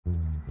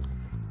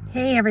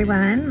Hey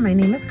everyone, my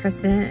name is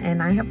Kristen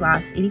and I have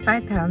lost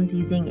 85 pounds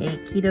using a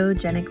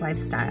ketogenic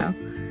lifestyle.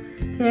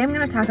 Today I'm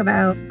going to talk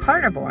about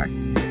carnivore.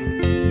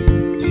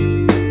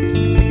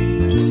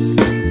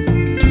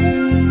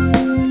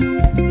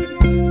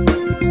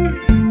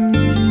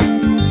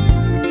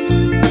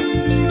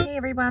 Hey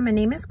everyone, my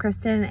name is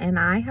Kristen and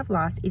I have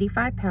lost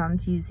 85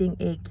 pounds using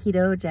a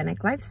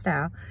ketogenic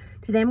lifestyle.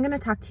 Today I'm going to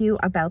talk to you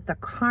about the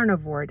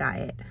carnivore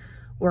diet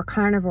or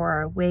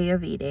carnivore way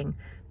of eating.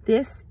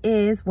 This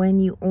is when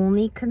you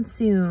only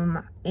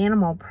consume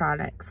animal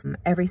products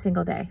every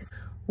single day.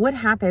 What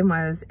happened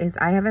is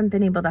I haven't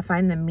been able to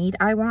find the meat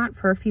I want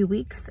for a few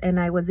weeks, and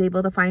I was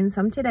able to find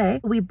some today.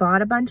 We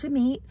bought a bunch of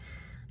meat,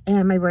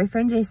 and my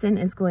boyfriend Jason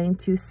is going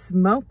to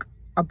smoke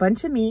a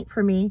bunch of meat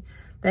for me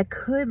that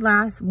could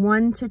last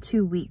 1 to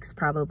 2 weeks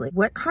probably.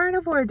 What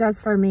carnivore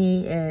does for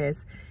me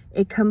is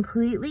it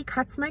completely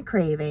cuts my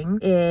craving.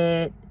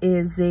 It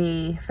is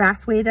a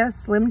fast way to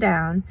slim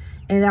down.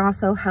 It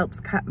also helps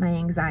cut my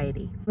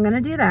anxiety. I'm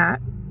gonna do that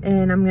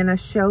and I'm gonna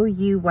show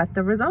you what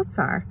the results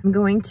are. I'm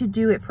going to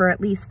do it for at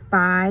least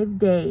 5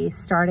 days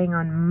starting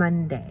on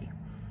Monday.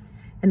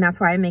 And that's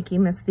why I'm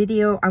making this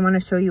video. I wanna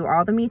show you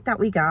all the meat that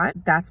we got.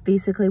 That's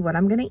basically what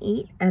I'm gonna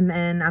eat. And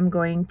then I'm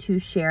going to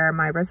share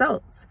my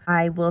results.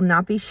 I will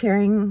not be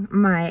sharing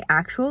my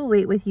actual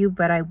weight with you,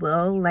 but I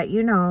will let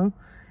you know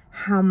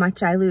how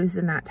much I lose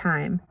in that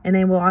time. And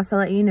I will also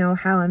let you know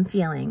how I'm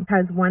feeling.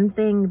 Because one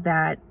thing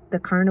that the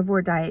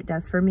carnivore diet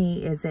does for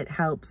me is it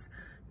helps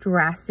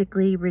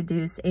drastically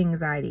reduce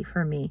anxiety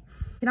for me.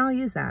 You can all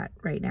use that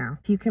right now.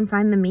 If you can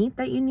find the meat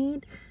that you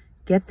need,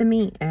 get the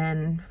meat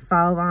and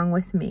follow along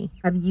with me.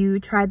 Have you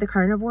tried the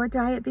carnivore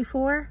diet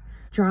before?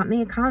 Drop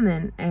me a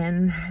comment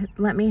and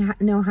let me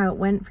know how it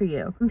went for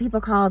you. Some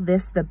people call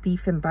this the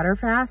beef and butter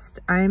fast.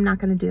 I'm not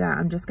gonna do that.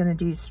 I'm just gonna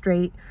do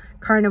straight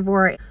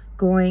carnivore.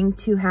 Going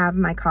to have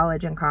my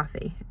collagen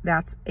coffee.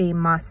 That's a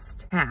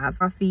must have.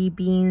 Coffee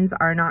beans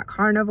are not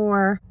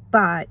carnivore,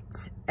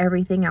 but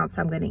everything else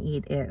I'm gonna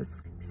eat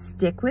is.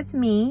 Stick with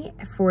me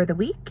for the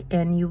week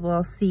and you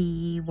will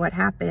see what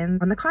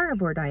happens on the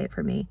carnivore diet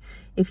for me.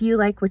 If you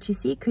like what you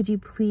see, could you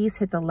please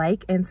hit the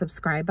like and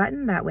subscribe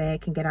button? That way I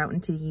can get out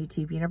into the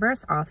YouTube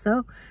universe.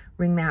 Also,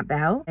 ring that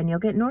bell and you'll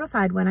get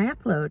notified when I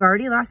upload. I've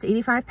already lost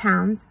 85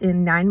 pounds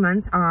in 9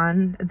 months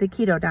on the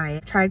keto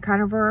diet. Tried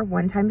carnivore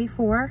one time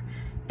before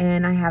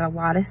and I had a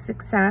lot of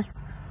success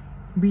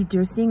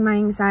reducing my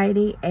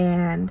anxiety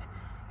and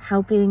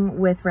helping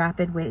with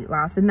rapid weight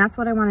loss. And that's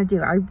what I want to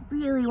do. I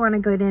really want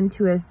to get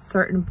into a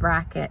certain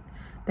bracket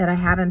that I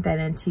haven't been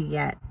into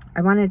yet.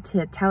 I wanted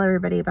to tell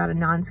everybody about a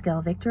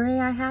non-scale victory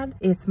I had.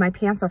 It's my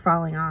pants are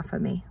falling off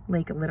of me.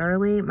 Like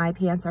literally my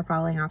pants are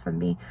falling off of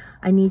me.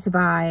 I need to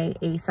buy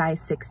a size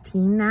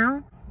 16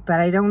 now, but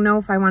I don't know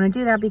if I want to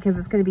do that because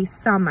it's going to be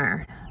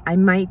summer. I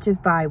might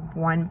just buy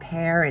one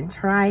pair and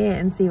try it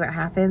and see what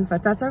happens,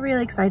 but that's a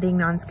really exciting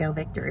non-scale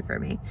victory for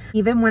me.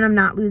 Even when I'm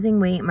not losing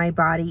weight, my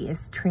body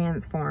is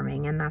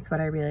transforming, and that's what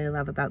I really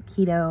love about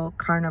keto,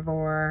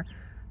 carnivore.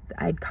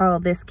 I'd call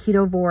this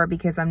Ketovore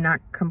because I'm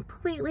not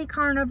completely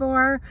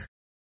carnivore.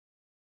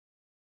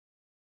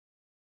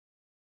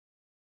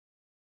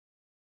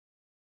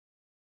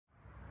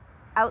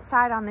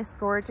 Outside on this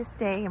gorgeous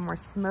day, and we're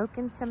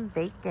smoking some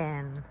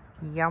bacon.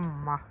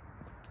 Yum.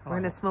 We're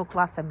gonna smoke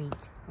lots of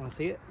meat. Want to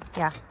see it?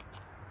 Yeah.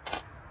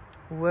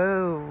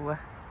 Whoa.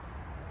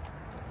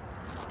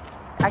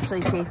 Actually,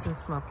 Jason's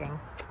smoking.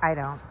 I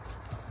don't.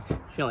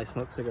 She only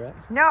smokes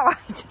cigarettes. No, I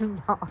do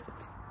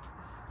not.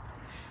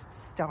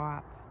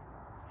 Stop.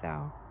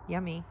 So,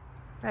 yummy.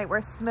 Right,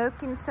 we're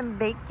smoking some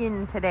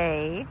bacon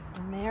today.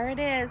 And there it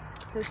is.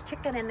 There's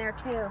chicken in there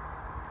too.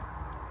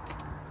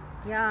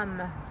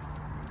 Yum.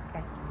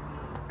 Okay.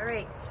 All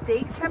right,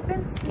 steaks have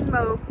been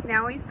smoked.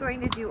 Now he's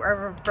going to do a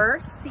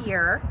reverse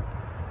sear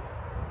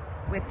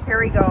with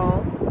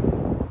Kerrygold.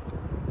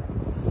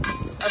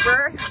 A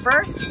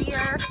reverse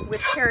sear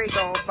with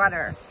Kerrygold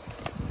butter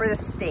for the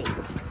steak.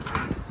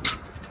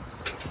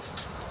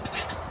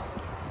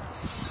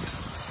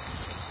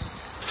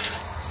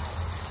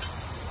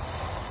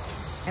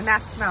 And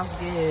that smells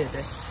good.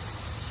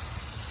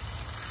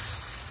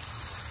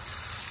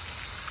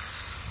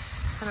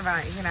 Kind of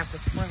you're gonna have to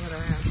swirl it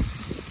around.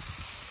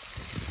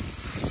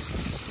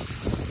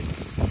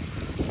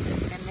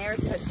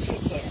 There's the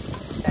chicken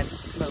that's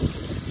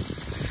smoking.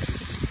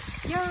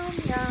 Yum,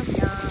 yum,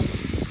 yum.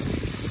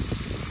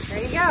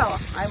 There you go.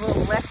 I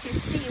will let you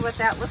see what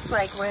that looks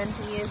like when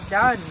he is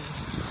done.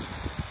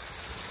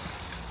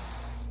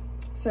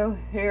 So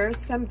here's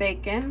some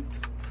bacon.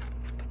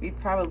 We've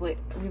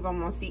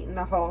almost eaten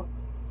the whole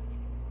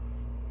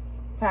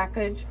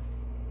package.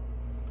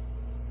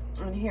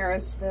 And here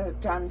is the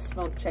done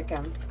smoked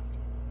chicken.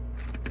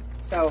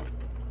 So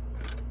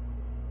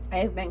I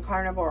have been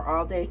carnivore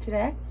all day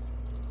today.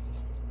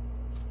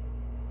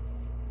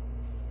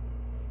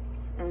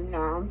 And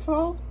now I'm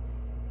full.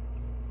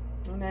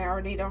 And I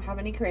already don't have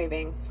any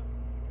cravings.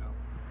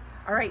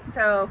 All right,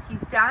 so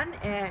he's done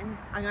and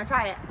I'm gonna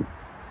try it.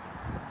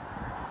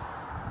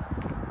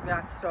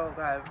 That's so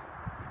good.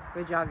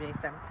 Good job,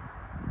 Jason.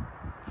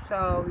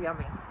 So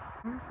yummy.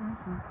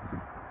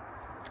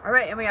 All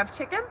right, and we have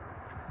chicken.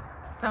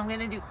 So I'm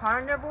gonna do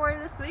carnivore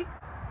this week,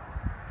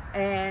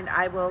 and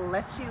I will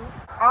let you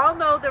all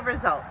know the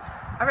results.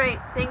 All right,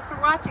 thanks for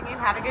watching and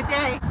have a good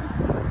day.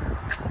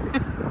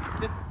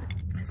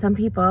 Some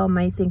people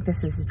might think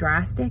this is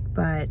drastic,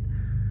 but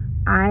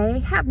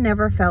I have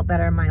never felt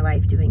better in my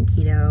life doing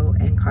keto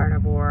and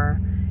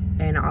carnivore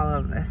and all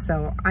of this.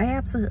 So I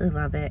absolutely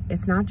love it.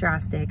 It's not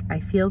drastic. I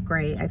feel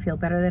great. I feel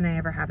better than I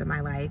ever have in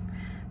my life.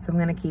 So I'm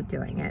gonna keep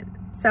doing it.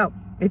 So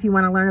if you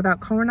wanna learn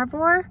about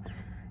carnivore,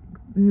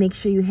 make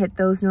sure you hit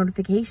those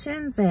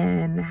notifications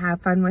and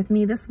have fun with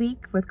me this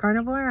week with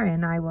carnivore,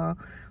 and I will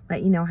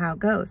let you know how it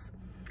goes.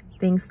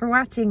 Thanks for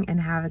watching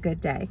and have a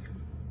good day.